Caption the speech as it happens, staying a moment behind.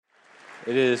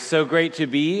It is so great to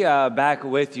be back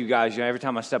with you guys. Every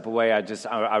time I step away,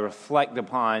 I reflect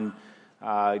upon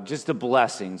just the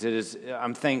blessings.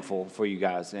 I'm thankful for you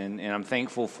guys, and I'm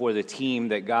thankful for the team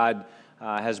that God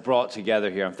has brought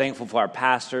together here. I'm thankful for our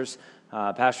pastors.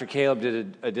 Pastor Caleb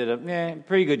did a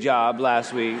pretty good job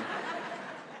last week.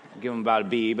 I'll give him about a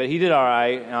B, but he did all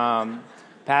right.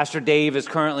 Pastor Dave is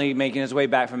currently making his way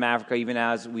back from Africa, even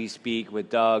as we speak, with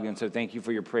Doug, and so thank you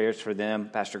for your prayers for them.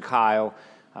 Pastor Kyle.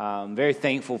 Very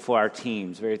thankful for our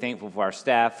teams, very thankful for our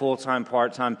staff, full-time,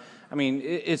 part-time. I mean,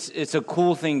 it's a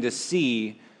cool thing to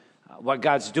see what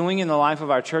God's doing in the life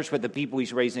of our church with the people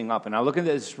he's raising up. And I look at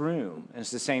this room, and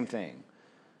it's the same thing.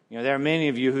 You know, there are many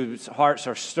of you whose hearts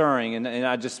are stirring, and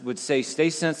I just would say stay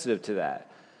sensitive to that.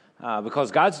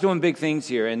 Because God's doing big things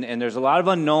here, and there's a lot of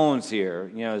unknowns here.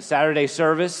 You know, the Saturday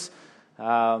service.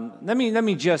 Let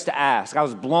me just ask. I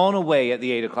was blown away at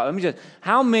the 8 o'clock.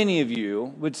 How many of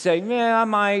you would say, I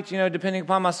might, depending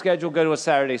upon my schedule, go to a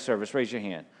Saturday service? Raise your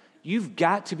hand. You've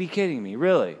got to be kidding me,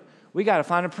 really. We got to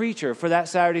find a preacher for that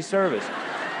Saturday service.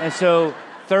 And so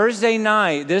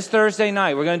this Thursday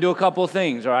night, we're going to do a couple of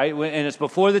things, all right? And it's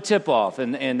before the tip-off,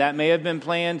 and that may have been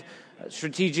planned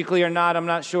strategically or not, I'm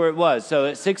not sure it was. So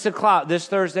at 6 o'clock this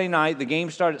Thursday night, the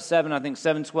game started at 7, I think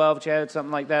 7:12, Chad,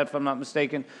 something like that, if I'm not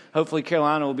mistaken. Hopefully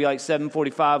Carolina will be like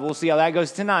 7:45. We'll see how that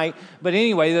goes tonight. But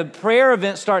anyway, the prayer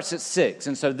event starts at 6.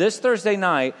 And so this Thursday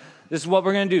night, this is what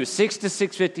we're going to do, 6 to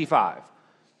 6:55.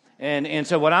 And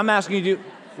so what I'm asking you to do,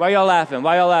 why y'all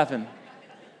laughing?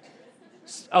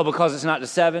 Oh, because it's not to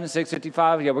 7,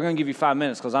 6:55? Yeah, we're going to give you 5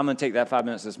 minutes because I'm going to take that 5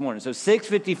 minutes this morning. So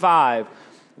 6:55.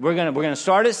 We're gonna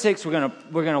start at 6. We're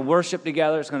gonna worship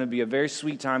together. It's gonna be a very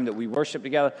sweet time that we worship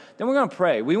together. Then we're gonna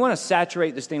pray. We want to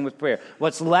saturate this thing with prayer.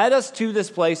 What's led us to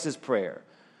this place is prayer.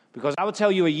 Because I would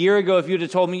tell you a year ago, if you'd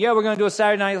have told me, we're gonna do a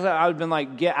Saturday night, I would have been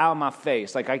like, get out of my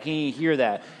face. Like I can't even hear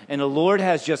that. And the Lord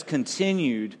has just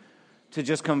continued to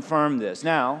just confirm this.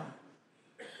 Now,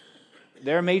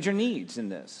 there are major needs in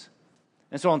this.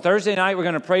 And so on Thursday night, we're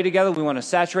going to pray together. We want to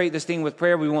saturate this thing with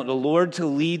prayer. We want the Lord to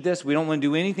lead this. We don't want to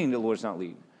do anything the Lord's not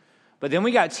leading. But then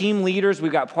we got team leaders.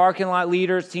 We've got parking lot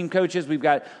leaders, team coaches. We've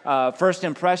got first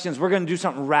impressions. We're going to do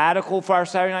something radical for our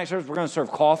Saturday night service. We're going to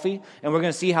serve coffee, and we're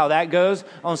going to see how that goes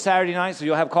on Saturday night. So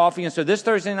you'll have coffee. And so this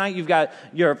Thursday night, you've got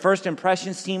your first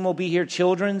impressions team will be here.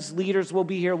 Children's leaders will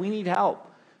be here. We need help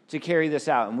to carry this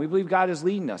out, and we believe God is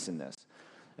leading us in this.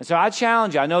 And so I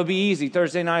challenge you. I know it'd be easy.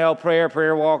 Thursday night,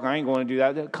 prayer walk. I ain't going to do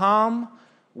that. Come,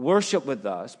 worship with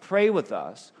us, pray with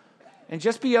us, and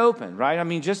just be open, right? I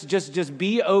mean, just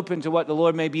be open to what the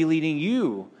Lord may be leading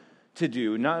you to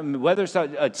do, whether it's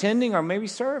attending or maybe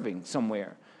serving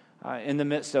somewhere in the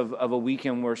midst of a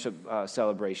weekend worship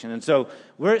celebration. And so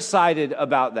we're excited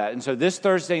about that. And so this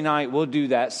Thursday night, we'll do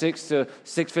that. 6 to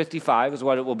 6:55 is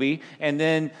what it will be. And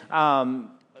then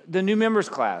the new members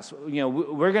class,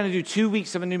 we're going to do 2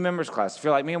 weeks of a new members class. If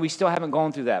you're like, man, we still haven't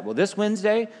gone through that. Well, this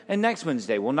Wednesday and next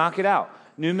Wednesday, we'll knock it out.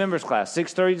 New members class,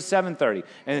 6:30 to 7:30.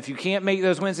 And if you can't make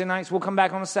those Wednesday nights, we'll come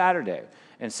back on a Saturday.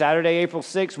 And Saturday, April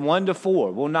 6th, 1 to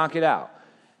 4, we'll knock it out.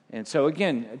 And so,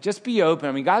 again, just be open.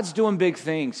 I mean, God's doing big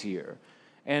things here.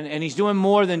 And he's doing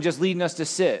more than just leading us to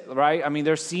sit, right? I mean,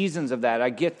 there's seasons of that. I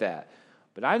get that.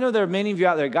 But I know there are many of you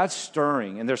out there, God's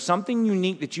stirring, and there's something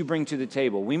unique that you bring to the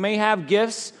table. We may have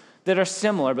gifts that are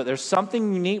similar, but there's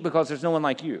something unique because there's no one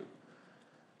like you.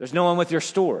 There's no one with your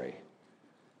story.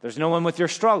 There's no one with your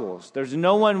struggles. There's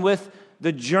no one with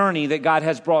the journey that God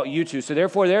has brought you to. So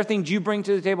therefore, there are things you bring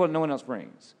to the table that no one else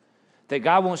brings, that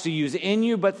God wants to use in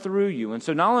you but through you. And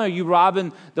so not only are you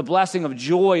robbing the blessing of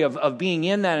joy of being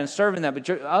in that and serving that, but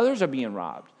others are being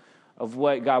robbed of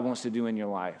what God wants to do in your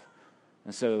life.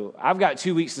 And so I've got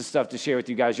 2 weeks of stuff to share with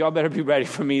you guys. Y'all better be ready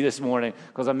for me this morning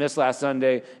because I missed last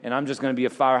Sunday, and I'm just going to be a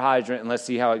fire hydrant, and let's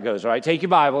see how it goes. All right, take your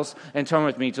Bibles and turn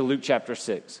with me to Luke chapter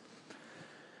 6.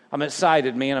 I'm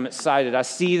excited, man. I'm excited. I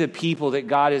see the people that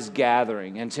God is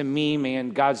gathering. And to me,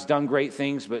 man, God's done great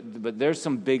things, but there's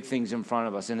some big things in front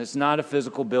of us. And it's not a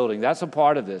physical building. That's a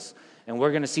part of this. And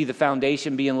we're going to see the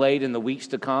foundation being laid in the weeks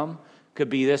to come. Could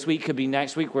be this week, could be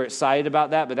next week. We're excited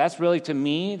about that. But that's really, to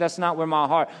me, that's not where my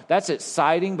heart. That's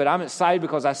exciting, but I'm excited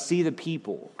because I see the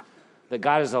people that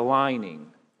God is aligning.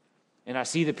 And I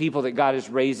see the people that God is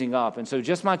raising up. And so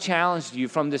just my challenge to you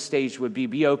from this stage would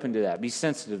be open to that. Be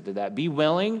sensitive to that. Be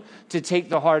willing to take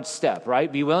the hard step, right?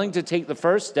 Be willing to take the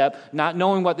first step, not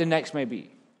knowing what the next may be.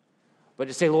 But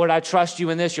to say, Lord, I trust you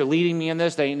in this. You're leading me in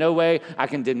this. There ain't no way I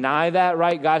can deny that,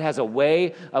 right? God has a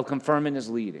way of confirming his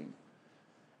leading.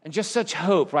 And just such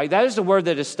hope, right? That is the word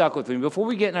that has stuck with me. Before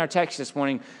we get in our text this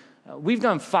morning, we've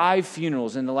done 5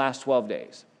 funerals in the last 12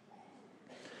 days.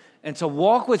 And to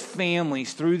walk with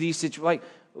families through these situations, like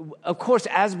of course,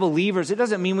 as believers, it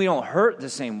doesn't mean we don't hurt the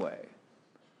same way,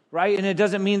 right? And it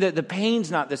doesn't mean that the pain's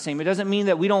not the same. It doesn't mean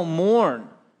that we don't mourn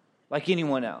like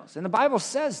anyone else. And the Bible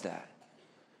says that.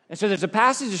 And so there's a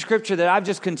passage of Scripture that I've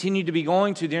just continued to be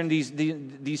going to during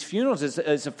these funerals.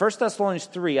 It's 1 Thessalonians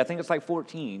 3, I think it's like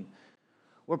 14,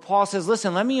 where Paul says,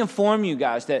 listen, let me inform you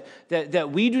guys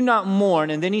that we do not mourn,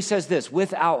 and then he says this,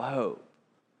 without hope.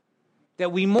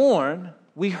 That we mourn,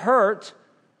 we hurt.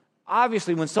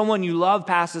 Obviously, when someone you love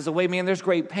passes away, man, there's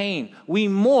great pain. We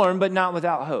mourn, but not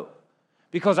without hope.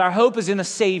 Because our hope is in a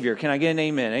Savior. Can I get an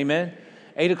amen? Amen?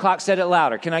 8 o'clock said it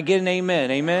louder. Can I get an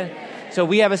amen? Amen? So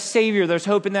we have a Savior. There's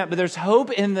hope in that, but there's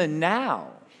hope in the now.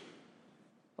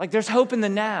 Like there's hope in the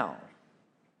now.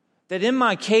 That in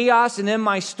my chaos and in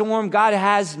my storm, God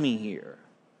has me here.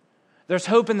 There's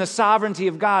hope in the sovereignty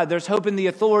of God. There's hope in the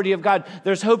authority of God.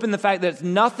 There's hope in the fact that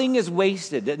nothing is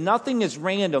wasted, that nothing is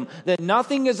random, that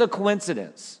nothing is a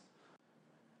coincidence,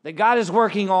 that God is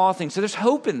working all things. So there's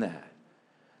hope in that.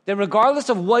 That regardless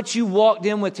of what you walked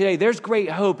in with today, there's great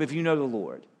hope if you know the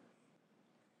Lord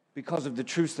because of the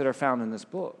truths that are found in this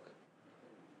book.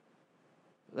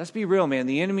 Let's be real, man.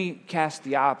 The enemy casts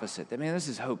the opposite. That, man, this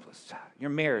is hopeless. Your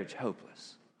marriage,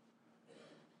 hopeless.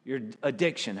 Your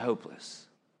addiction, hopeless.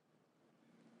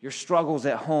 Your struggles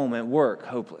at home, at work,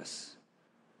 hopeless.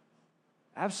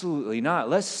 Absolutely not.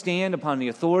 Let's stand upon the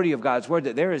authority of God's word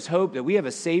that there is hope, that we have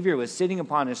a Savior who is sitting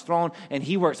upon his throne, and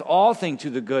he works all things to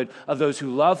the good of those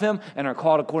who love him and are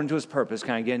called according to his purpose.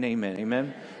 Can I get an amen?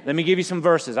 Amen? Let me give you some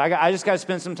verses. I just got to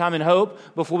spend some time in hope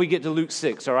before we get to Luke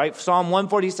 6, all right? Psalm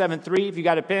 147:3, if you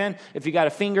got a pen, if you got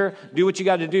a finger, do what you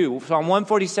got to do. Psalm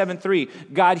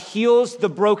 147:3, God heals the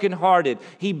brokenhearted.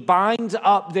 He binds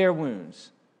up their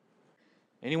wounds.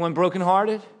 Anyone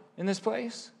brokenhearted in this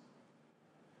place?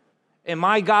 And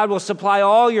my God will supply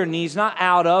all your needs, not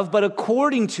out of, but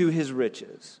according to his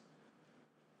riches,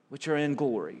 which are in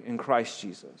glory in Christ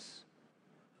Jesus.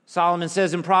 Solomon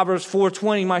says in Proverbs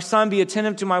 4:20, my son, be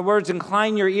attentive to my words,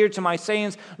 incline your ear to my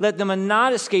sayings, let them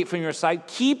not escape from your sight.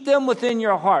 Keep them within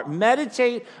your heart.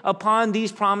 Meditate upon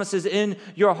these promises in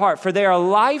your heart, for they are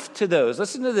life to those,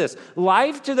 listen to this,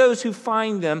 life to those who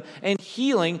find them and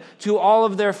healing to all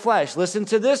of their flesh. Listen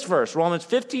to this verse, Romans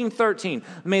 15:13.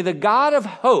 May the God of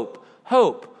hope,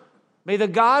 may the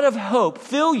God of hope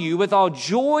fill you with all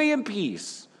joy and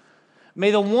peace.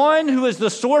 May the one who is the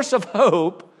source of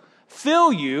hope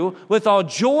fill you with all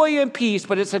joy and peace,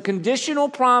 but it's a conditional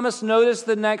promise. Notice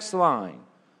the next line.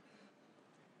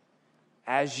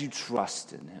 As you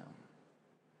trust in him.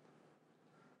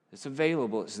 It's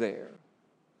available, it's there.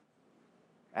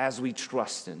 As we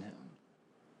trust in him.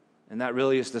 And that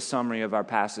really is the summary of our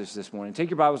passage this morning. Take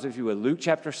your Bibles, if you would, Luke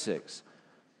chapter 6.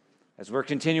 As we're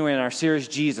continuing our series,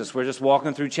 Jesus, we're just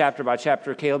walking through chapter by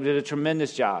chapter. Caleb did a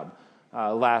tremendous job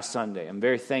last Sunday. I'm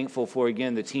very thankful for,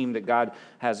 again, the team that God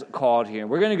has called here.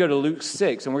 We're going to go to Luke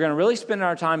 6, and we're going to really spend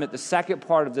our time at the second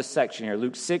part of this section here,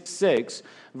 Luke 6,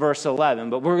 verse 11.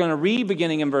 But we're going to read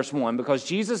beginning in verse 1 because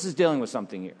Jesus is dealing with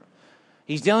something here.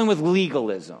 He's dealing with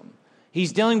legalism.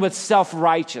 He's dealing with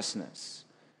self-righteousness.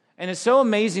 And it's so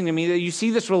amazing to me that you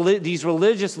see these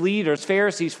religious leaders,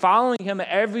 Pharisees, following him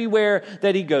everywhere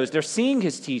that he goes. They're seeing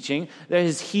his teaching,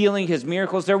 his healing, his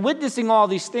miracles. They're witnessing all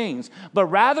these things. But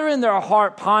rather in their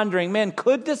heart pondering, man,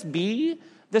 could this be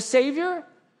the Savior?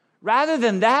 Rather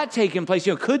than that taking place,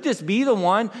 could this be the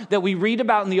one that we read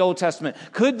about in the Old Testament?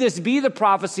 Could this be the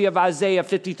prophecy of Isaiah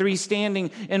 53 standing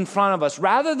in front of us?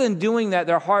 Rather than doing that,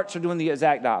 their hearts are doing the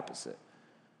exact opposite.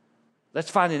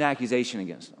 Let's find an accusation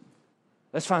against them.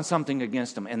 Let's find something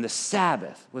against them. And the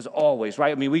Sabbath was always,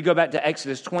 right? I mean, we go back to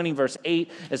Exodus 20, verse 8.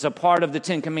 It's a part of the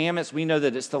Ten Commandments. We know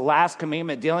that it's the last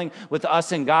commandment dealing with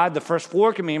us and God. The first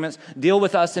 4 commandments deal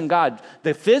with us and God.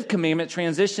 The 5th commandment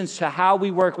transitions to how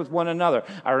we work with one another.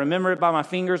 I remember it by my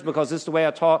fingers because this is the way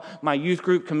I taught my youth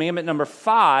group. Commandment number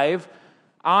 5,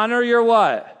 honor your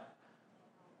what?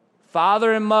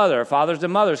 Father and mother. Fathers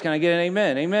and mothers. Can I get an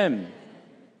amen? Amen.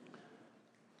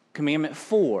 Commandment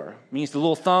 4 means the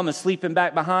little thumb is sleeping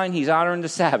back behind. He's honoring the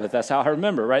Sabbath. That's how I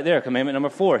remember right there. Commandment number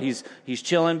 4. He's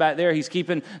chilling back there. He's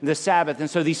keeping the Sabbath. And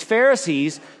so these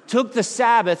Pharisees took the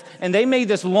Sabbath and they made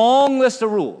this long list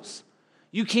of rules.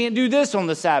 You can't do this on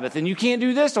the Sabbath and you can't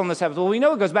do this on the Sabbath. Well, we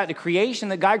know it goes back to creation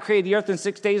that God created the earth in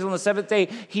 6 days. On the 7th day,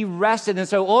 he rested. And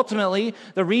so ultimately,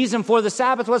 the reason for the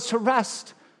Sabbath was to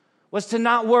rest, was to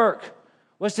not work,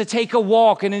 was to take a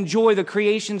walk and enjoy the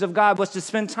creations of God, was to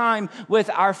spend time with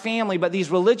our family. But these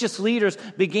religious leaders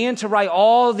began to write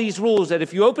all these rules that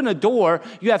if you open a door,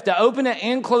 you have to open it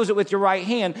and close it with your right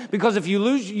hand, because if you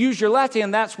use your left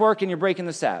hand, that's work and you're breaking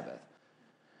the Sabbath.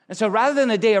 And so rather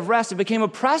than a day of rest, it became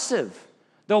oppressive.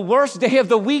 The worst day of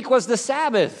the week was the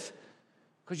Sabbath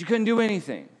because you couldn't do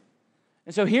anything.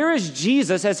 And so here is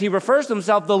Jesus, as he refers to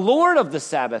himself, the Lord of the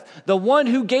Sabbath, the one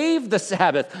who gave the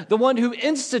Sabbath, the one who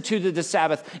instituted the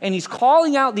Sabbath. And he's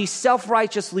calling out these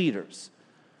self-righteous leaders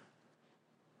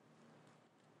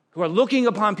who are looking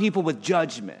upon people with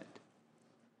judgment.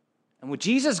 And when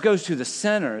Jesus goes to the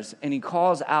sinners and he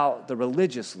calls out the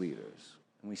religious leaders,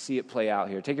 and we see it play out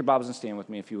here. Take your Bibles and stand with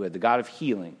me if you would. The God of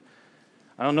healing.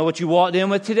 I don't know what you walked in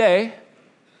with today,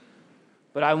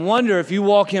 but I wonder if you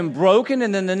walk in broken,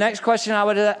 and then the next question I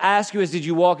would ask you is, did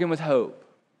you walk in with hope?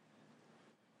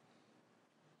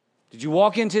 Did you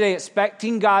walk in today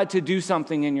expecting God to do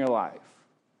something in your life?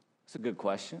 That's a good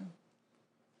question.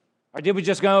 Or did we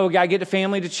just go, we got to get the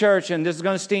family to church, and this is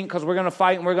going to stink because we're going to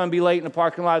fight and we're going to be late in the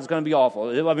parking lot. It's going to be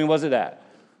awful. I mean, was it that?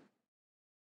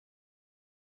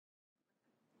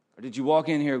 Or did you walk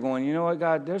in here going, you know what,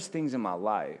 God, there's things in my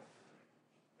life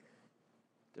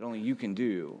that only you can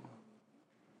do.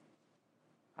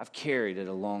 I've carried it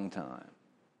a long time.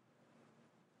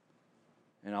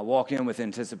 And I walk in with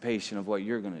anticipation of what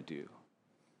you're going to do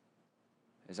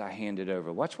as I hand it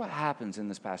over. Watch what happens in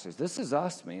this passage. This is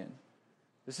us, man.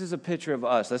 This is a picture of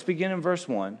us. Let's begin in verse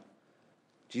 1.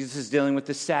 Jesus is dealing with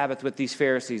the Sabbath with these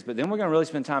Pharisees, but then we're going to really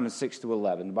spend time in 6 to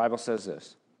 11. The Bible says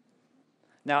this.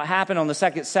 Now it happened on the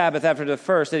second Sabbath after the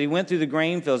first that he went through the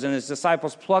grain fields and his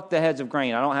disciples plucked the heads of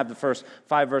grain. I don't have the first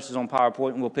 5 verses on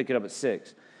PowerPoint, and we'll pick it up at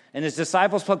 6. And his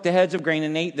disciples plucked the heads of grain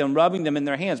and ate them, rubbing them in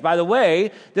their hands. By the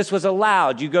way, this was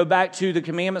allowed. You go back to the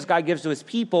commandments God gives to his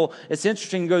people. It's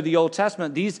interesting to go to the Old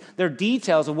Testament. They're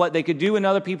details of what they could do in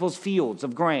other people's fields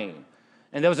of grain.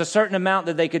 And there was a certain amount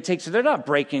that they could take, so they're not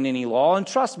breaking any law. And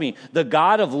trust me, the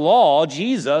God of law,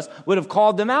 Jesus, would have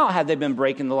called them out had they been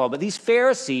breaking the law. But these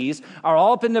Pharisees are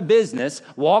all up in the business,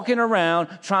 walking around,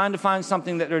 trying to find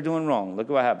something that they're doing wrong. Look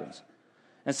at what happens.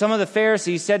 And some of the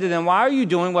Pharisees said to them, why are you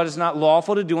doing what is not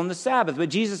lawful to do on the Sabbath? But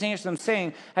Jesus answered them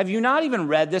saying, have you not even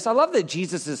read this? I love that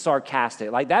Jesus is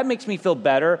sarcastic. Like, that makes me feel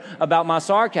better about my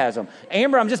sarcasm.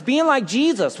 Amber, I'm just being like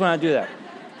Jesus when I do that.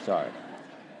 Sorry.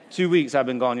 2 weeks I've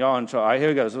been gone. Y'all in trouble. All right, here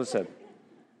it goes. What's it said?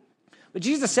 But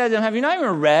Jesus said to them, have you not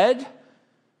even read?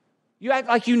 You act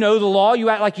like you know the law. You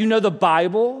act like you know the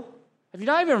Bible. Have you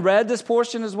not even read this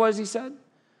portion, is what he said?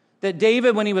 That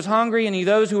David, when he was hungry, and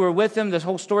those who were with him, this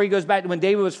whole story goes back to when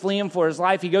David was fleeing for his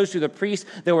life. He goes to the priest.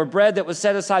 There were bread that was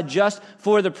set aside just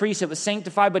for the priest. It was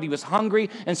sanctified, but he was hungry.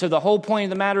 And so the whole point of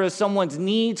the matter is someone's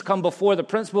needs come before the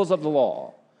principles of the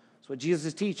law. That's what Jesus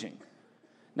is teaching.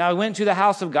 Now he went to the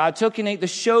house of God, took and ate the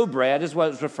showbread, is what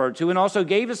it's referred to, and also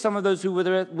gave to some of those who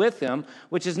were with him,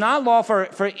 which is not law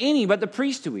for any but the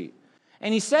priest to eat.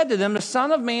 And he said to them, the Son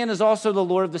of Man is also the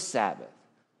Lord of the Sabbath.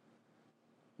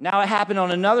 Now it happened on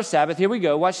another Sabbath, here we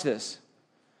go, watch this,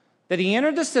 that he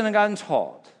entered the synagogue and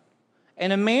taught,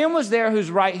 and a man was there whose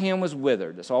right hand was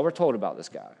withered. That's all we're told about this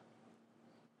guy.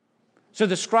 So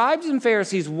the scribes and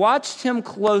Pharisees watched him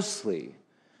closely,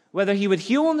 whether he would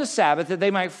heal on the Sabbath, that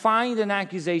they might find an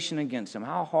accusation against him.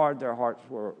 How hard their hearts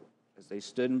were as they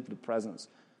stood in the presence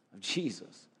of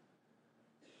Jesus.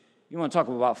 You want to talk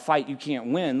about fight you can't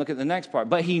win, look at the next part.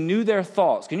 But he knew their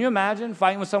thoughts. Can you imagine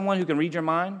fighting with someone who can read your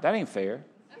mind? That ain't fair.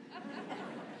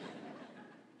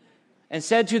 And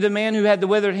said to the man who had the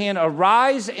withered hand,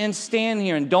 arise and stand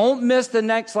here, and don't miss the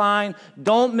next line,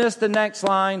 don't miss the next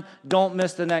line, don't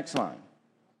miss the next line.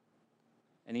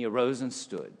 And he arose and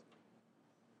stood.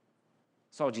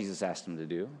 That's all Jesus asked him to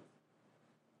do.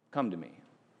 Come to me.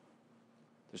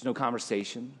 There's no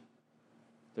conversation.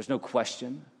 There's no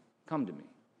question. Come to me.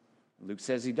 Luke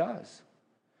says he does.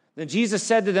 Then Jesus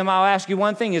said to them, I'll ask you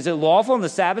one thing. Is it lawful on the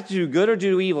Sabbath to do good or to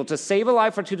do evil, to save a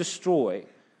life or to destroy?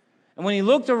 And when he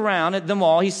looked around at them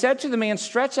all, he said to the man,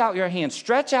 stretch out your hand.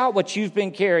 Stretch out what you've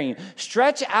been carrying.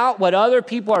 Stretch out what other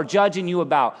people are judging you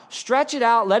about. Stretch it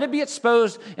out. Let it be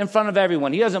exposed in front of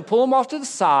everyone. He doesn't pull them off to the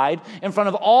side in front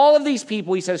of all of these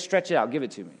people. He says, stretch it out. Give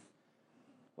it to me.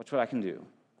 Watch what I can do.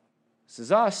 This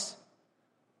is us.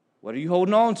 What are you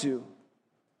holding on to?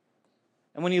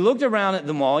 And when he looked around at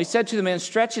them all, he said to the man,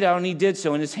 stretch it out. And he did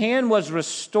so. And his hand was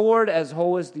restored as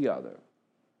whole as the other.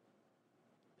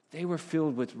 They were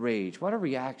filled with rage. What a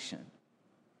reaction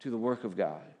to the work of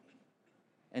God.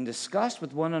 And discussed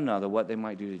with one another what they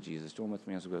might do to Jesus. Join with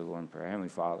me as we go to the Lord in prayer. Heavenly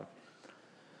Father,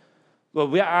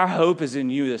 Lord, our hope is in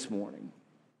you this morning.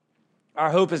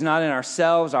 Our hope is not in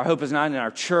ourselves. Our hope is not in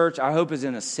our church. Our hope is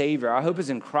in a Savior. Our hope is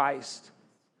in Christ.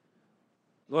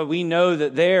 Lord, we know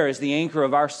that there is the anchor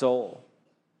of our soul.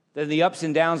 That the ups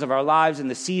and downs of our lives and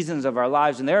the seasons of our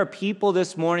lives. And there are people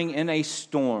this morning in a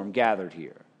storm gathered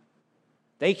here.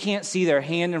 They can't see their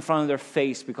hand in front of their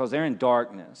face because they're in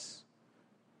darkness.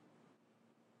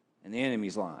 and the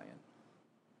enemy's lying.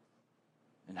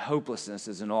 And hopelessness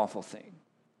is an awful thing.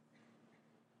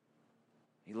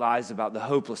 He lies about the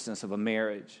hopelessness of a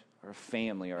marriage or a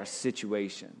family or a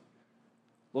situation.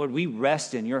 Lord, we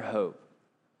rest in your hope.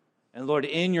 And Lord,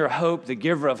 in your hope, the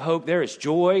giver of hope, there is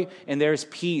joy and there is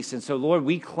peace. And so, Lord,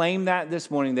 we claim that this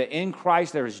morning, that in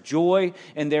Christ there is joy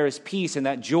and there is peace. And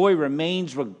that joy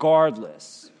remains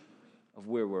regardless of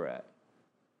where we're at.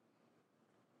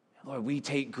 Lord, we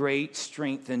take great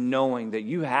strength in knowing that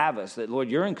you have us, that, Lord,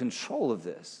 you're in control of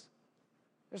this.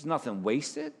 There's nothing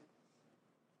wasted.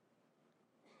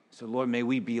 So, Lord, may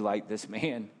we be like this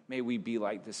man. May we be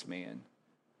like this man.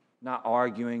 Not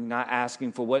arguing, not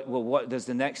asking for what does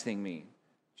the next thing mean?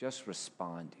 Just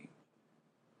responding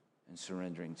and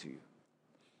surrendering to you.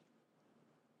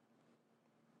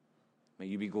 May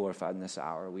you be glorified in this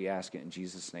hour. We ask it in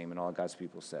Jesus' name, and all God's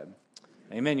people said.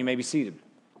 Amen. You may be seated.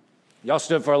 Y'all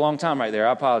stood for a long time right there.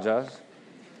 I apologize.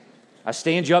 I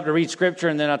stand you up to read scripture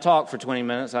and then I talk for 20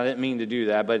 minutes. I didn't mean to do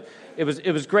that, but it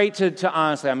was great to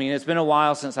honestly, I mean, it's been a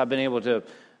while since I've been able to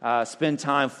spend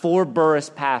time. 4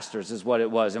 Burris pastors is what it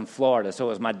was in Florida. So it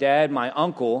was my dad, my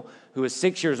uncle, who is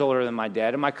 6 years older than my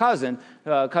dad, and my cousin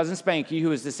Spanky,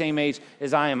 who is the same age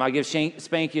as I am. I give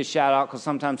Spanky a shout out because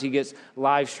sometimes he gets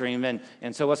live streamed.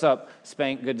 And so what's up,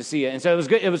 Spank? Good to see you. And so it was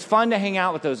good. It was fun to hang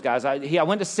out with those guys. I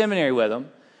went to seminary with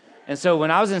them. And so when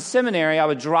I was in seminary, I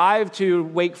would drive to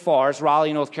Wake Forest,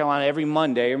 Raleigh, North Carolina, every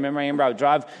Monday. Remember, Amber, I would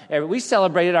drive. We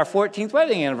celebrated our 14th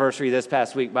wedding anniversary this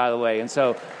past week, by the way. And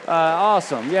so,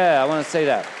 awesome. Yeah, I want to say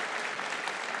that.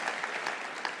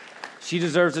 She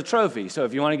deserves a trophy. So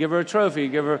if you want to give her a trophy,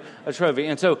 give her a trophy.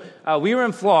 And so we were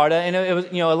in Florida, and it was,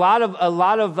 a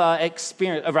lot of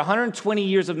experience, over 120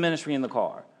 years of ministry in the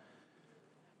car.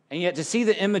 And yet to see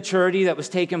the immaturity that was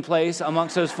taking place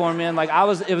amongst those 4 men,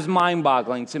 it was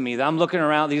mind-boggling to me that I'm looking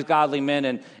around these godly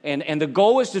men, and the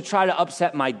goal was to try to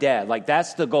upset my dad.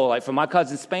 That's the goal. For my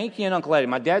cousin Spanky and Uncle Eddie,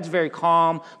 my dad's very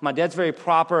calm, my dad's very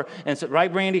proper, and so, right,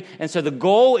 Brandy? And so the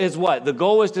goal is what? The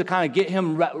goal is to kind of get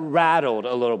him rattled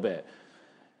a little bit.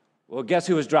 Well, guess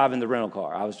who was driving the rental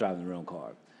car? I was driving the rental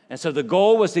car. And so the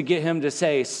goal was to get him to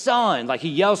say, son, he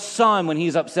yells son when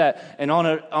he's upset. And on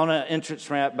an entrance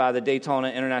ramp by the Daytona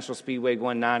International Speedway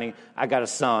going 90, I got a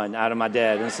son out of my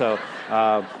dad. And so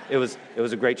it was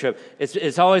a great trip.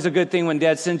 It's always a good thing when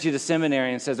dad sends you to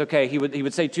seminary and says, okay, he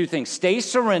would say 2 things. Stay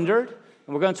surrendered,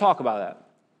 and we're going to talk about that.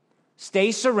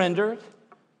 Stay surrendered.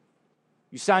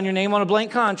 You sign your name on a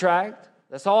blank contract.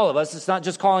 That's all of us. It's not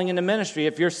just calling into ministry.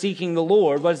 If you're seeking the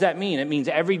Lord, what does that mean? It means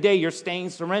every day you're staying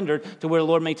surrendered to where the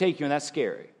Lord may take you, and that's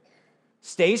scary.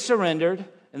 Stay surrendered,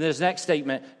 and then his next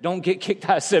statement, don't get kicked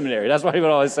out of seminary. That's what he would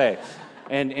always say.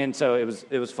 And so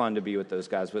it was fun to be with those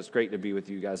guys, but it's great to be with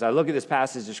you guys. I look at this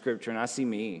passage of Scripture, and I see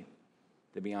me,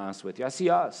 to be honest with you. I see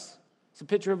us. It's a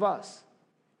picture of us.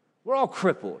 We're all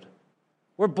crippled.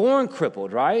 We're born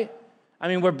crippled, right? I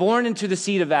mean, we're born into the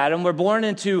seed of Adam. We're born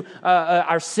into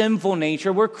our sinful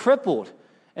nature. We're crippled.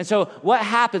 And so what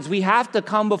happens? We have to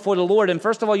come before the Lord. And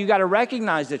first of all, you got to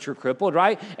recognize that you're crippled,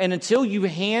 right? And until you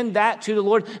hand that to the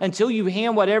Lord, until you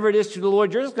hand whatever it is to the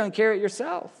Lord, you're just going to carry it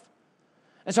yourself.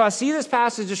 And so I see this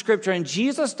passage of Scripture, and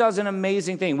Jesus does an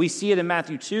amazing thing. We see it in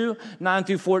Matthew 2, 9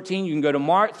 through 14. You can go to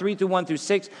Mark 3 through 1 through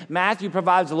 6. Matthew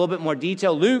provides a little bit more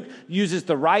detail. Luke uses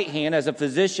the right hand as a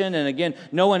physician, and again,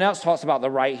 no one else talks about the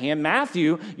right hand.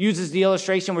 Matthew uses the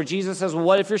illustration where Jesus says, well,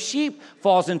 what if your sheep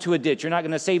falls into a ditch? You're not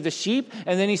going to save the sheep?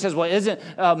 And then he says, well, isn't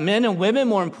men and women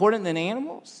more important than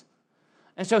animals?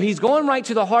 And so he's going right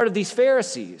to the heart of these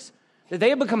Pharisees. That they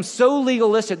had become so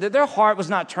legalistic that their heart was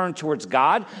not turned towards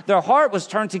God. Their heart was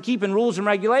turned to keeping rules and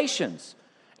regulations.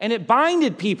 And it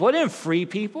binded people. It didn't free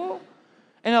people.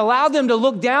 And it allowed them to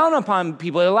look down upon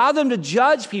people. It allowed them to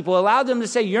judge people. It allowed them to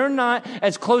say, you're not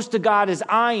as close to God as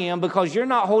I am because you're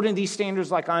not holding these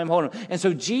standards like I'm holding them. And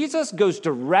so Jesus goes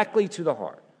directly to the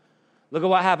heart. Look at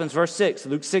what happens, verse 6,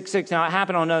 Luke 6:6. Now it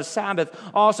happened on a Sabbath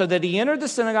also that he entered the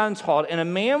synagogue and taught, and a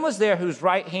man was there whose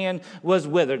right hand was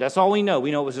withered. That's all we know.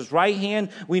 We know it was his right hand.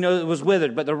 We know it was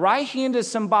withered. But the right hand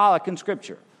is symbolic in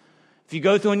Scripture. If you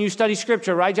go through and you study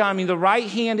Scripture, right, John? I mean, the right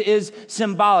hand is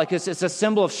symbolic. It's a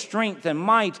symbol of strength and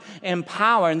might and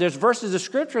power. And there's verses of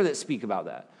Scripture that speak about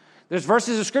that. There's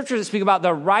verses of Scripture that speak about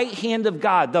the right hand of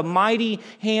God, the mighty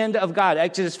hand of God.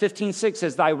 Exodus 15:6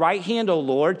 says, thy right hand, O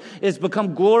Lord, is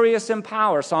become glorious in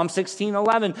power. Psalm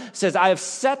 16:11 says, I have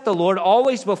set the Lord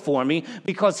always before me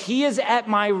because he is at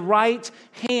my right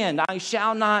hand. I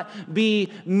shall not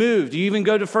be moved. You even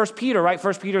go to 1 Peter, right?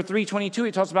 1 Peter 3:22,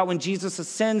 it talks about when Jesus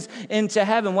ascends into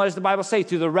heaven. What does the Bible say?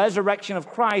 Through the resurrection of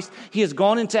Christ, he has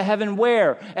gone into heaven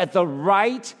where? At the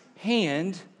right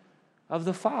hand of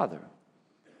the Father.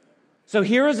 So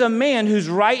here is a man whose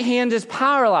right hand is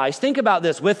paralyzed. Think about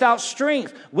this. Without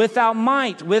strength, without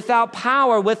might, without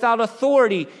power, without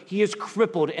authority, he is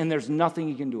crippled and there's nothing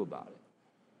he can do about it.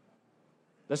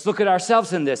 Let's look at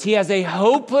ourselves in this. He has a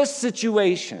hopeless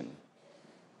situation.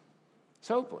 It's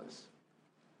hopeless.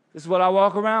 This is what I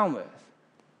walk around with.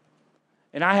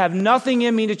 And I have nothing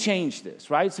in me to change this,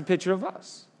 right? It's a picture of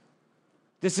us.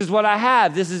 This is what I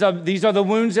have. These are the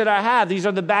wounds that I have. These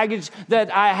are the baggage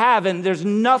that I have. And there's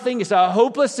nothing. It's a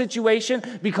hopeless situation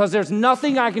because there's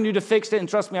nothing I can do to fix it. And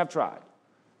trust me, I've tried.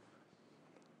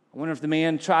 I wonder if the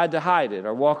man tried to hide it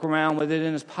or walk around with it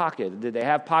in his pocket. Did they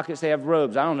have pockets? They have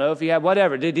robes. I don't know if he had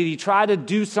whatever. Did he try to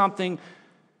do something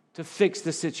to fix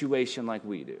the situation like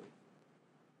we do?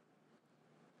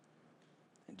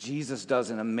 And Jesus does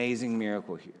an amazing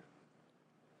miracle here.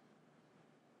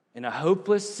 In a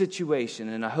hopeless situation,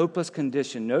 in a hopeless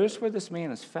condition, notice where this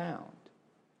man is found.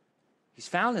 He's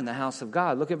found in the house of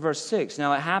God. Look at verse 6.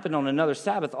 Now it happened on another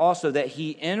Sabbath also that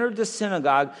he entered the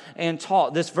synagogue and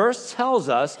taught. This verse tells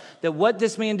us that what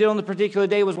this man did on the particular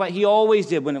day was what he always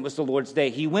did when it was the Lord's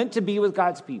day. He went to be with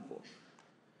God's people.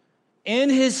 In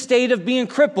his state of being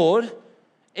crippled,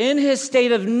 in his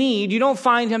state of need, you don't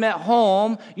find him at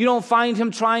home. You don't find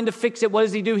him trying to fix it. What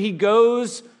does he do? He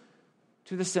goes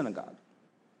to the synagogue.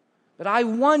 But I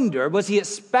wonder, was he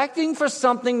expecting for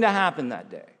something to happen that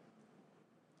day?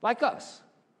 Like us.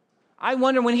 I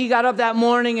wonder when he got up that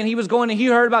morning and he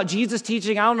heard about Jesus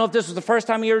teaching. I don't know if this was the first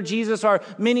time he heard Jesus or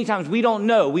many times. We don't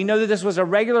know. We know that this was a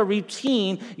regular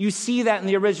routine. You see that in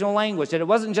the original language. That it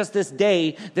wasn't just this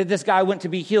day that this guy went to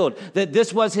be healed. That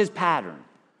this was his pattern.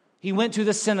 He went to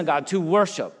the synagogue to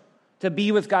worship, to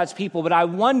be with God's people. But I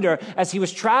wonder, as he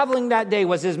was traveling that day,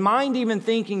 was his mind even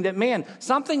thinking that, man,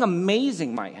 something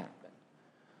amazing might happen?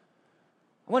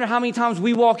 I wonder how many times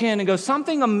we walk in and go,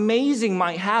 something amazing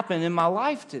might happen in my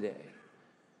life today.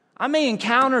 I may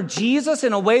encounter Jesus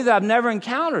in a way that I've never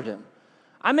encountered him.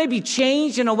 I may be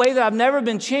changed in a way that I've never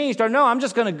been changed. Or no, I'm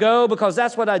just going to go because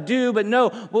that's what I do. But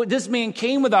no, this man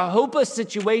came with a hopeless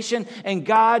situation and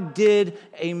God did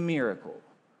a miracle.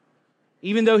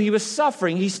 Even though he was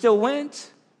suffering, he still went.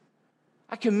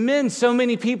 I commend so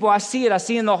many people. I see it. I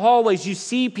see in the hallways. You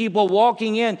see people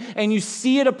walking in and you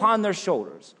see it upon their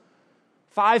shoulders.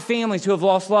 5 families who have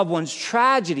lost loved ones,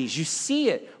 tragedies. You see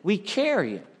it. We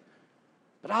carry it.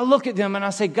 But I look at them and I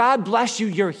say, God bless you.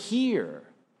 You're here.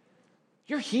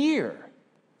 You're here.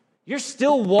 You're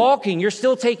still walking. You're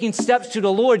still taking steps to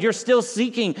the Lord. You're still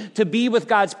seeking to be with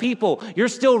God's people. You're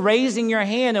still raising your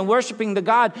hand and worshiping the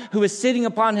God who is sitting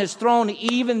upon his throne,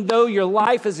 even though your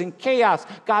life is in chaos.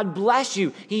 God bless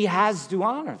you. He has to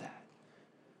honor that.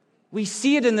 We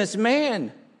see it in this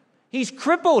man. He's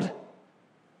crippled.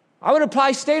 I would have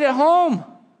probably stayed at home.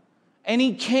 And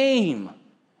he came,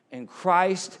 and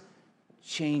Christ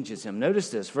changes him. Notice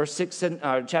this,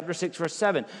 chapter 6, verse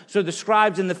 7. So the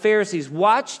scribes and the Pharisees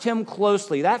watched him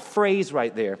closely. That phrase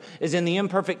right there is in the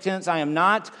imperfect tense. I am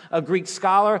not a Greek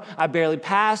scholar. I barely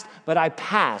passed, but I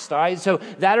passed. All right. So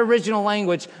that original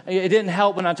language, it didn't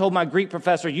help when I told my Greek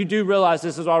professor, you do realize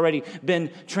this has already been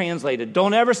translated.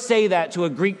 Don't ever say that to a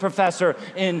Greek professor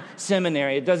in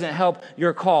seminary. It doesn't help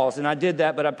your cause. And I did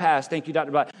that, but I passed. Thank you,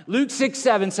 Dr. Black. Luke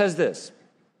 6:7 says this.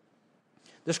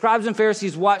 The scribes and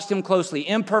Pharisees watched him closely.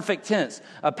 Imperfect tense,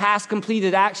 a past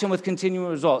completed action with continuing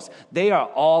results. They are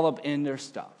all up in their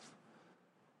stuff.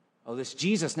 Oh, this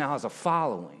Jesus now has a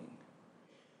following.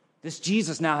 This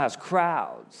Jesus now has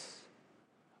crowds.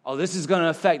 Oh, this is going to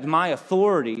affect my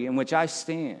authority in which I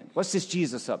stand. What's this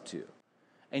Jesus up to?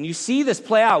 And you see this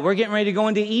play out. We're getting ready to go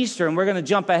into Easter, and we're going to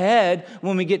jump ahead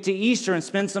when we get to Easter and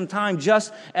spend some time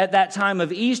just at that time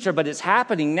of Easter. But it's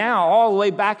happening now. All the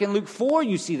way back in Luke 4,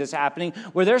 you see this happening,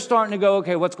 where they're starting to go,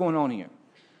 okay, what's going on here?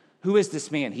 Who is this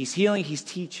man? He's healing, he's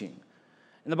teaching.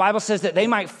 And the Bible says that they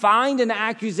might find an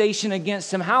accusation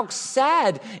against him. How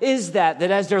sad is that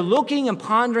as they're looking and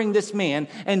pondering this man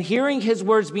and hearing his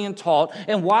words being taught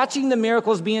and watching the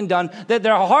miracles being done, that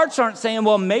their hearts aren't saying,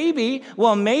 well, maybe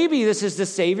this is the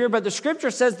Savior. But the scripture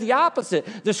says the opposite.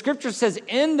 The scripture says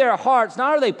in their hearts,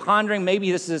 not are they pondering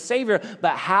maybe this is a Savior,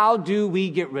 but how do we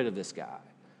get rid of this guy?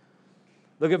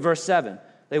 Look at verse 7.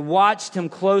 They watched him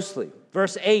closely.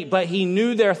 Verse 8, but he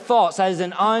knew their thoughts. That is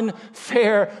an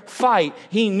unfair fight.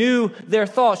 He knew their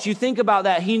thoughts. You think about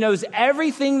that. He knows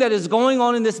everything that is going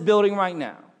on in this building right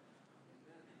now.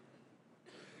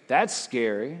 That's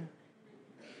scary.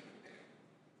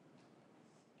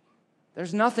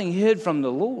 There's nothing hid from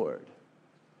the Lord.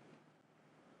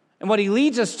 And what he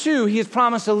leads us to, he has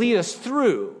promised to lead us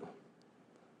through.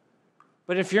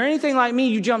 But if you're anything like me,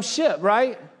 you jump ship,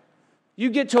 right? You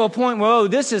get to a point where, oh,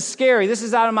 this is scary. This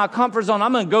is out of my comfort zone.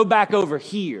 I'm going to go back over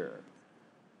here.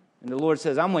 And the Lord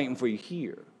says, I'm waiting for you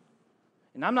here.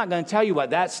 And I'm not going to tell you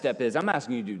what that step is. I'm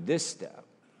asking you to do this step.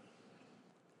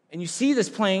 And you see this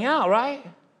playing out, right?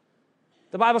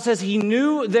 The Bible says he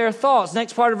knew their thoughts.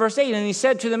 Next part of verse 8. And he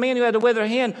said to the man who had the withered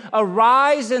hand,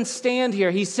 arise and stand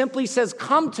here. He simply says,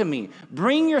 come to me.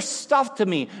 Bring your stuff to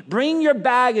me. Bring your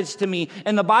baggage to me.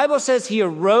 And the Bible says he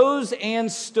arose and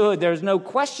stood. There's no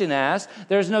question asked.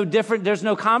 There's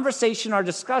no conversation or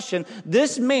discussion.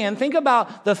 This man, think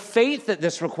about the faith that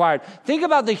this required. Think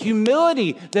about the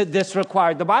humility that this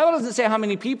required. The Bible doesn't say how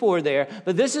many people were there,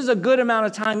 but this is a good amount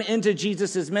of time into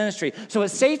Jesus' ministry. So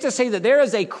it's safe to say that there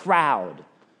is a crowd.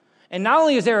 And not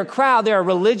only is there a crowd, there are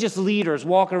religious leaders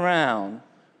walking around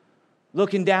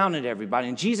looking down at everybody.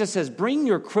 And Jesus says, bring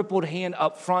your crippled hand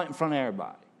up front in front of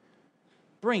everybody.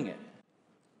 Bring it.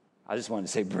 I just wanted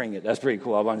to say bring it. That's pretty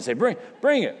cool. I wanted to say bring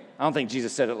it. I don't think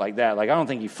Jesus said it like that. Like, I don't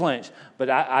think he flinched, but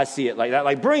I see it like that.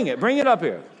 Like, bring it up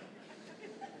here.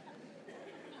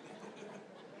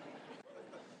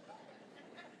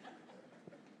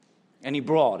 And he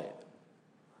brought it.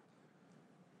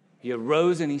 He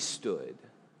arose and he stood,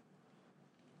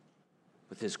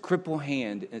 with his crippled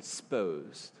hand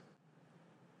exposed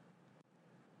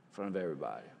in front of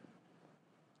everybody.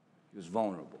 He was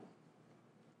vulnerable.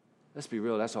 Let's be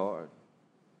real, that's hard.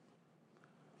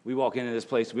 We walk into this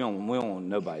place, we don't want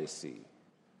nobody to see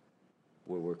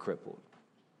where we're crippled.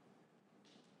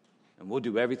 And we'll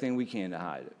do everything we can to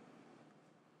hide it.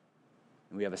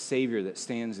 And we have a Savior that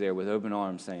stands there with open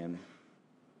arms saying,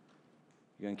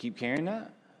 you going to keep carrying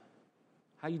that?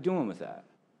 How you doing with that?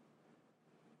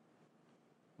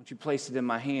 Why don't you place it in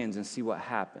my hands and see what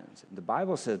happens? The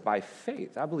Bible says by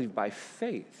faith. I believe by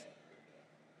faith.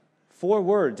 4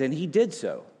 words, and he did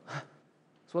so.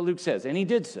 That's what Luke says, and he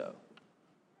did so.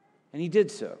 And he did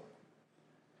so.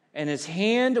 And his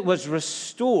hand was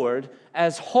restored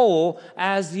as whole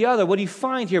as the other. What do you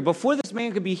find here? Before this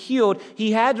man could be healed,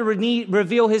 he had to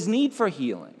reveal his need for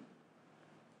healing.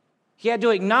 He had to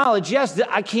acknowledge, yes,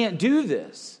 I can't do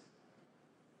this.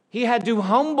 He had to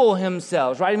humble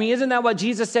himself, right? I mean, isn't that what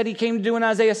Jesus said he came to do in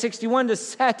Isaiah 61? To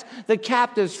set the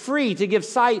captives free, to give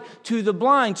sight to the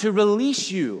blind, to release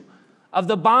you of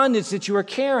the bondage that you are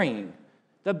carrying,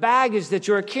 the baggage that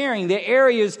you are carrying, the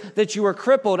areas that you are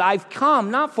crippled. I've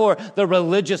come not for the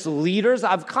religious leaders.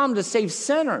 I've come to save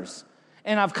sinners.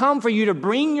 And I've come for you to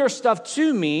bring your stuff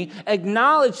to me,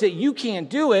 acknowledge that you can't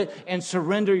do it, and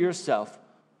surrender yourself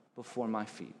before my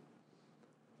feet.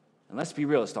 And let's be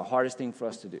real, it's the hardest thing for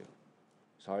us to do.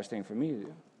 It's the hardest thing for me to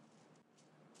do.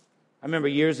 I remember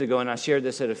years ago, and I shared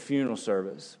this at a funeral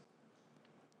service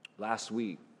last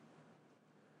week,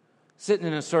 sitting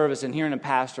in a service and hearing a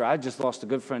pastor. I just lost a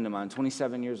good friend of mine,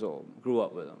 27 years old, grew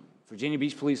up with him, Virginia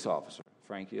Beach police officer,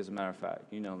 Frankie, as a matter of fact.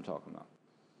 You know who I'm talking about.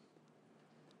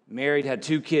 Married, had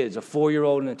 2 kids, a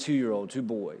 4-year-old and a 2-year-old, 2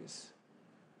 boys.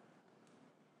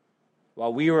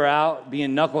 While we were out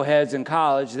being knuckleheads in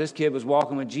college, this kid was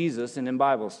walking with Jesus and in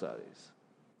Bible studies.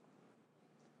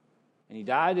 And he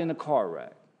died in a car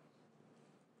wreck.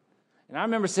 And I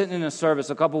remember sitting in a service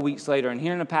a couple weeks later and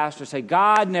hearing a pastor say,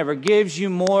 God never gives you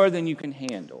more than you can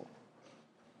handle.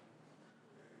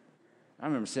 I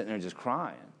remember sitting there just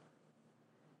crying,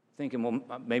 thinking,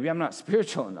 well, maybe I'm not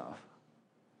spiritual enough.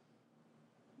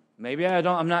 Maybe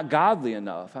I'm not godly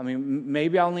enough. I mean,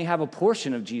 maybe I only have a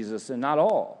portion of Jesus and not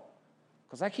all.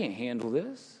 Because I can't handle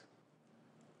this.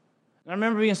 And I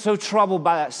remember being so troubled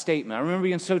by that statement. I remember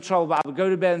being so troubled by it. I would go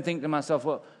to bed and think to myself,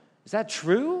 well, is that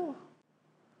true?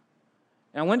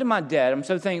 And I went to my dad. I'm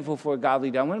so thankful for a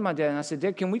godly dad. I went to my dad and I said,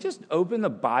 Dad, can we just open the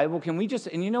Bible? Can we just,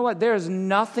 and you know what? There is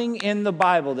nothing in the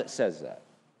Bible that says that.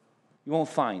 You won't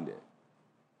find it.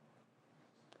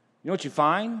 You know what you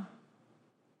find?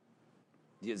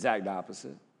 The exact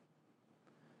opposite.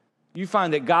 You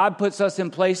find that God puts us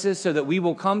in places so that we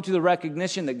will come to the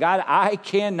recognition that, God, I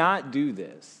cannot do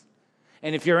this.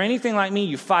 And if you're anything like me,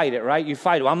 you fight it, right? You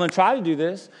fight it. Well, I'm going to try to do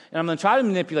this, and I'm going to try to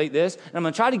manipulate this, and I'm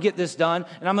going to try to get this done,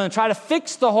 and I'm going to try to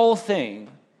fix the whole thing.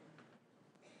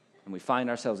 And we find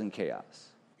ourselves in chaos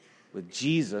with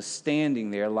Jesus standing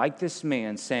there like this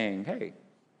man saying, hey,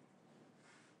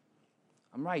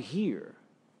 I'm right here.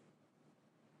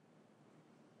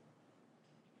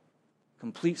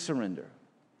 Complete surrender.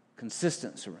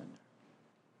 Consistent surrender.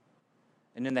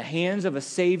 And in the hands of a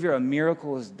Savior, a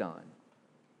miracle is done.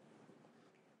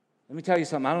 Let me tell you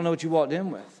something. I don't know what you walked in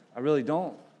with. I really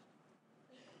don't.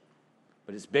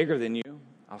 But it's bigger than you.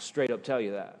 I'll straight up tell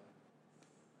you that.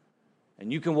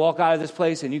 And you can walk out of this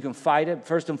place and you can fight it.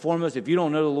 First and foremost, if you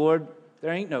don't know the Lord,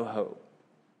 there ain't no hope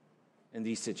in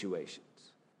these situations.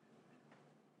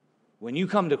 When you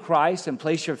come to Christ and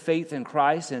place your faith in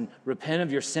Christ and repent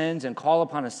of your sins and call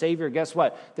upon a Savior, guess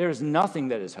what? There is nothing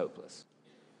that is hopeless.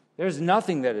 There's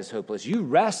nothing that is hopeless. You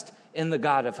rest in the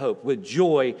God of hope with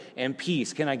joy and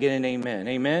peace. Can I get an amen?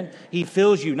 Amen? He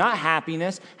fills you, not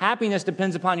happiness. Happiness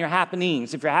depends upon your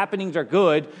happenings. If your happenings are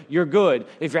good, you're good.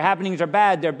 If your happenings are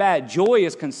bad, they're bad. Joy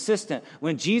is consistent.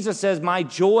 When Jesus says, my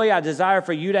joy, I desire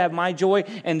for you to have my joy,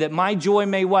 and that my joy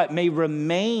may what? May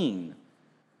remain.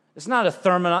 It's not a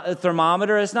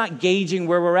thermometer. It's not gauging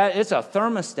where we're at. It's a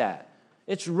thermostat.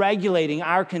 It's regulating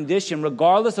our condition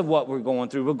regardless of what we're going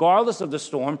through, regardless of the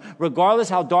storm, regardless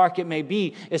how dark it may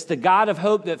be. It's the God of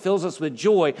hope that fills us with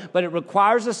joy, but it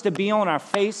requires us to be on our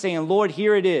face saying, Lord,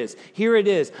 here it is. Here it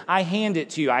is. I hand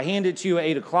it to you. I hand it to you at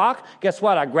 8 o'clock. Guess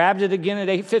what? I grabbed it again at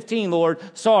 8:15, Lord.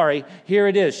 Sorry. Here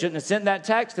it is. Shouldn't have sent that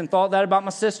text and thought that about my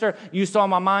sister. You saw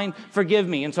my mind. Forgive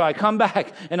me. And so I come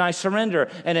back and I surrender.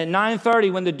 And at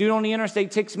 9:30, when the dude on the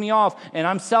interstate ticks me off and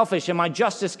I'm selfish and my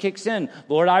justice kicks in,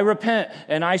 Lord, I repent.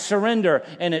 And I surrender.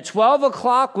 And at 12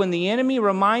 o'clock, when the enemy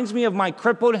reminds me of my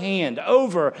crippled hand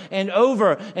over and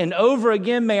over and over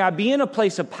again, may I be in a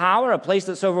place of power, a place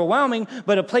that's overwhelming,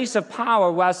 but a place of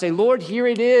power where I say, Lord, here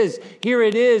it is. Here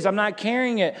it is. I'm not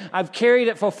carrying it. I've carried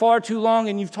it for far too long.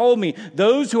 And you've told me,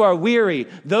 those who are weary,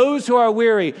 those who are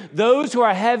weary, those who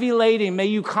are heavy laden, may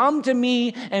you come to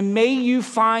me and may you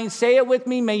find, say it with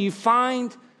me, may you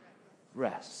find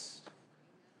rest.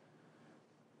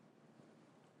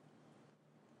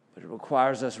 It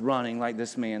requires us running like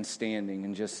this man standing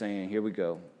and just saying, here we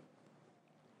go.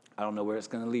 I don't know where it's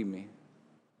going to lead me.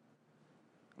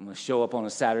 I'm going to show up on a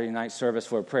Saturday night service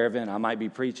for a prayer event. I might be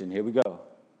preaching. Here we go.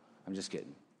 I'm just kidding.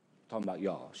 I'm talking about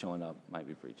y'all showing up, might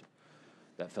be preaching.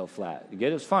 That fell flat. You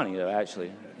get it? It's funny, though,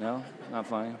 actually. No? Not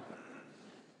funny?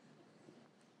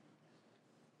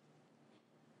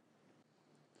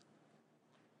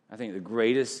 I think the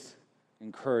greatest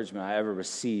encouragement I ever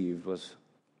received was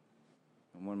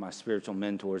one of my spiritual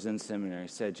mentors in seminary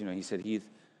said, he said, Heath,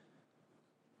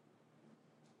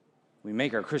 we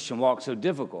make our Christian walk so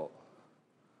difficult.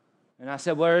 And I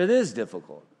said, well, it is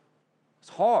difficult. It's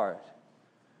hard.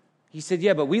 He said,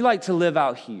 yeah, but we like to live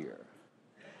out here.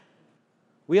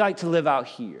 We like to live out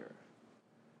here.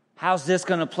 How's this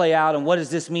going to play out? And what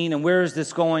does this mean? And where is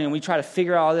this going? And we try to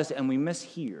figure out all this, and we miss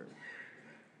here.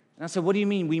 And I said, what do you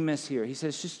mean we miss here? He said,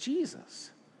 it's just Jesus.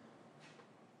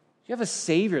 You have a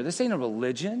Savior. This ain't a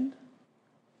religion.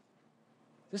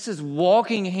 This is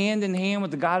walking hand in hand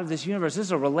with the God of this universe. This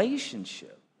is a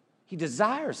relationship. He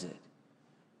desires it.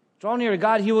 Draw near to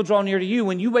God, He will draw near to you.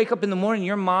 When you wake up in the morning,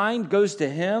 your mind goes to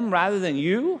Him rather than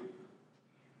you.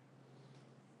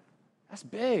 That's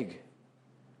big.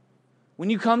 When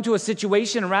you come to a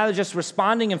situation and rather just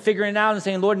responding and figuring it out and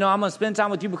saying, Lord, no, I'm going to spend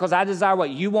time with you because I desire what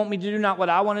you want me to do, not what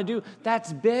I want to do,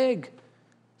 that's big.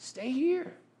 Stay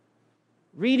here.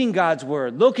 Reading God's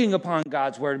word, looking upon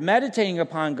God's word, meditating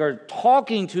upon God,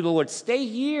 talking to the Lord. Stay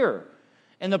here.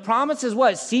 And the promise is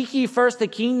what? Seek ye first the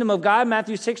kingdom of God,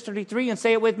 Matthew 6:33, and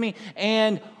say it with me.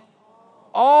 And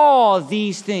all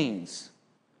these things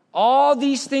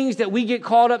that we get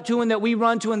caught up to and that we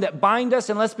run to and that bind us,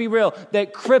 and let's be real,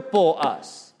 that cripple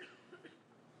us.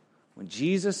 When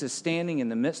Jesus is standing in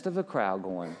the midst of the crowd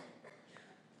going,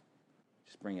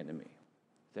 just bring it to me.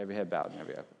 With every head bowed and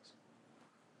every eye closed.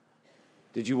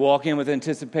 Did you walk in with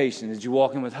anticipation? Did you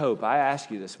walk in with hope? I ask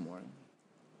you this morning.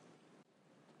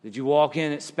 Did you walk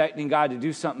in expecting God to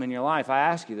do something in your life? I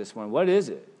ask you this morning. What is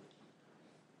it?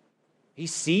 He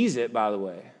sees it, by the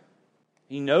way.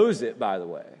 He knows it, by the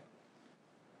way.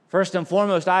 First and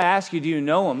foremost, I ask you, do you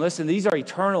know Him? Listen, these are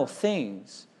eternal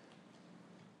things.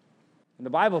 And the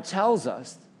Bible tells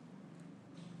us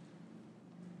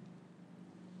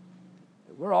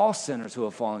that we're all sinners who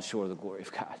have fallen short of the glory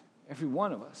of God. Every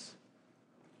one of us.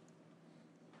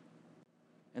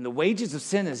 And the wages of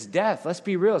sin is death. Let's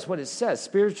be real. It's what it says,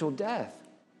 spiritual death.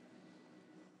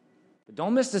 But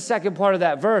don't miss the second part of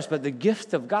that verse, but the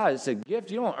gift of God. It's a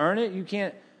gift. You don't earn it. You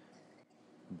can't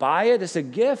buy it. It's a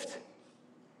gift.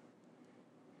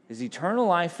 Is eternal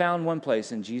life found one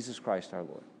place in Jesus Christ our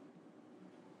Lord.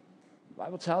 The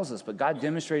Bible tells us, but God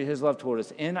demonstrated His love toward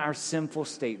us in our sinful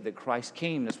state that Christ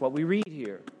came. That's what we read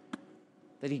here.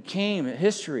 That He came in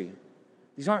history.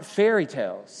 These aren't fairy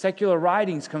tales. Secular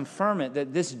writings confirm it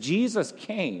that this Jesus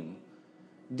came,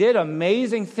 did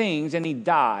amazing things, and He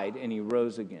died, and He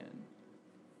rose again.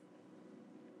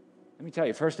 Let me tell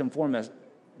you, first and foremost,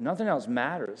 nothing else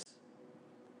matters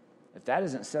if that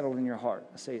isn't settled in your heart.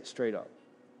 I say it straight up.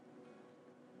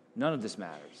 None of this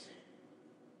matters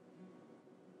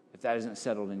if that isn't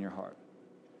settled in your heart.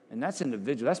 And that's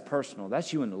individual. That's personal.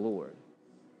 That's you and the Lord.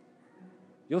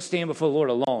 You'll stand before the Lord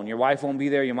alone. Your wife won't be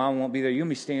there. Your mom won't be there. You'll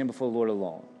be standing before the Lord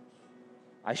alone.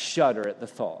 I shudder at the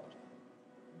thought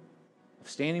of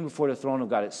standing before the throne of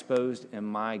God exposed in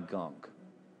my gunk.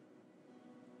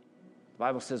 The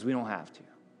Bible says we don't have to.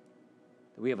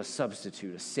 That we have a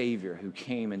substitute, a Savior who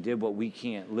came and did what we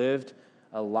can't, lived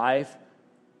a life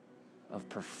of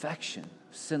perfection,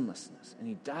 of sinlessness, and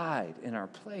he died in our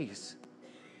place.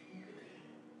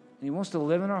 And he wants to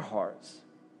live in our hearts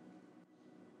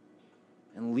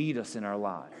and lead us in our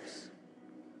lives.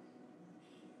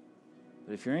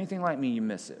 But if you're anything like me, you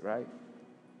miss it, right?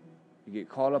 You get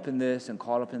caught up in this and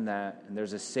caught up in that, and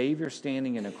there's a Savior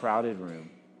standing in a crowded room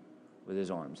with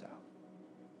his arms out,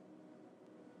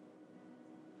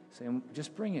 saying,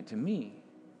 just bring it to me.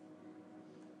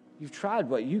 You've tried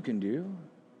what you can do.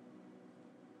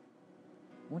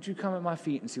 Won't you come at my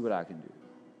feet and see what I can do?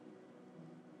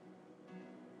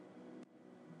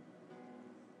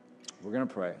 We're going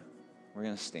to pray. We're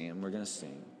going to stand. We're going to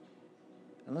sing.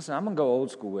 And listen, I'm going to go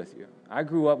old school with you. I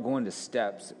grew up going to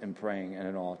steps and praying at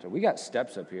an altar. We got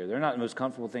steps up here. They're not the most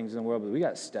comfortable things in the world, but we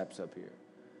got steps up here.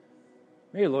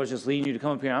 Maybe the Lord's just leading you to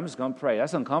come up here and I'm just going to pray.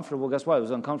 That's uncomfortable. Guess what? It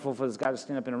was uncomfortable for this guy to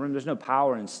stand up in a room. There's no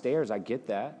power in stairs. I get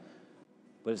that.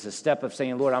 But it's a step of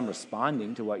saying, Lord, I'm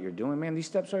responding to what you're doing. Man, these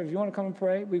steps are, if you want to come and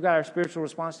pray, we've got our spiritual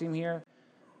response team here.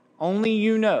 Only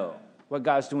you know what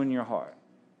God's doing in your heart.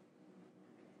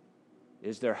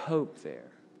 Is there hope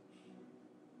there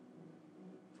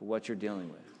for what you're dealing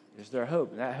with? Is there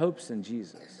hope? That hope's in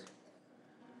Jesus.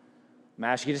 I'm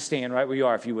asking you to stand right where you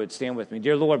are, if you would. Stand with me.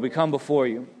 Dear Lord, we come before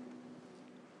you.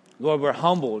 Lord, we're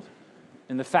humbled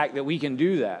in the fact that we can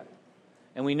do that.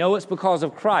 And we know it's because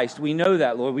of Christ. We know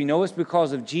that, Lord. We know it's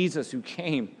because of Jesus who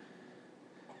came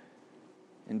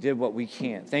and did what we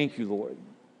can't. Thank you, Lord,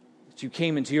 that you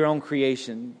came into your own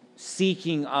creation,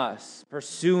 seeking us,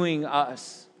 pursuing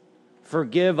us.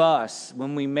 Forgive us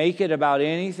when we make it about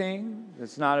anything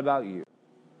that's not about you.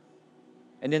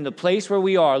 And in the place where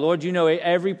we are, Lord, you know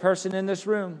every person in this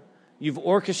room. You've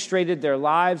orchestrated their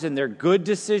lives and their good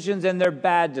decisions and their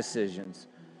bad decisions.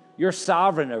 You're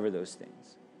sovereign over those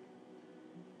things.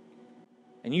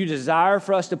 And you desire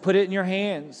for us to put it in your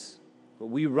hands, but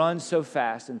we run so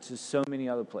fast into so many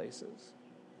other places.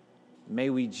 May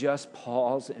we just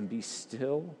pause and be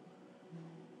still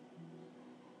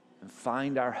and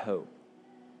find our hope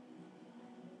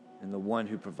in the one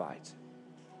who provides it.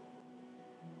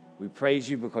 We praise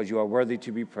you because you are worthy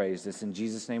to be praised. This in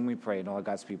Jesus' name we pray, and all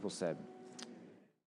God's people said.